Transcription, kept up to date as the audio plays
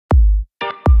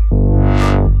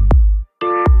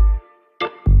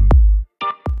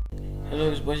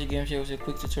Bossy Games here with a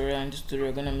quick tutorial. In this tutorial,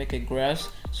 we're gonna make a grass.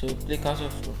 So click out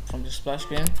from the splash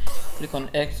screen, click on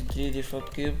X to delete the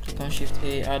default cube, click on Shift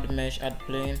A, add mesh, add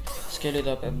plane, scale it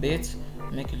up a bit,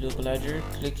 make it look larger.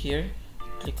 Click here,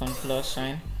 click on plus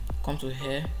sign, come to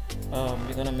here.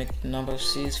 We're gonna make the number of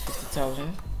C's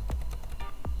 50,000.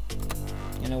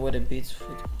 You know what the bits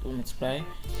will multiply.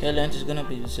 Here length is gonna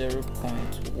be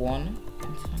 0.1.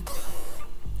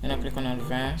 Then I click on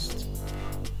advanced.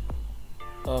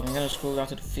 I'm gonna scroll down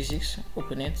to the physics,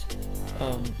 open it.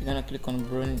 You're gonna click on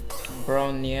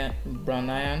Brownian, click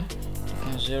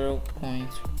on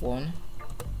 0.1,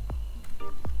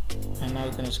 and now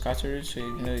you're gonna scatter it so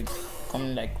you know it's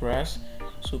coming like grass.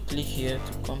 So click here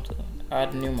to come to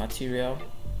add new material,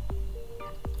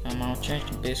 and I'll change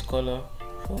the base color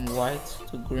from white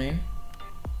to green.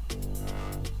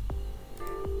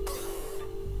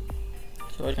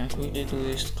 So what you can quickly do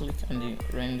is click on the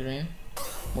rendering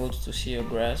mode to see your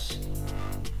grass.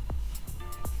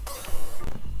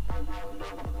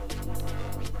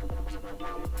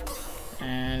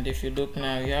 And if you look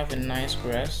now, you have a nice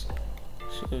grass,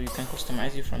 so you can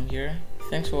customize it from here.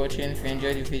 Thanks for watching. If you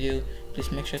enjoyed the video,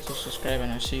 please make sure to subscribe,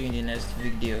 and I'll see you in the next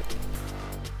video.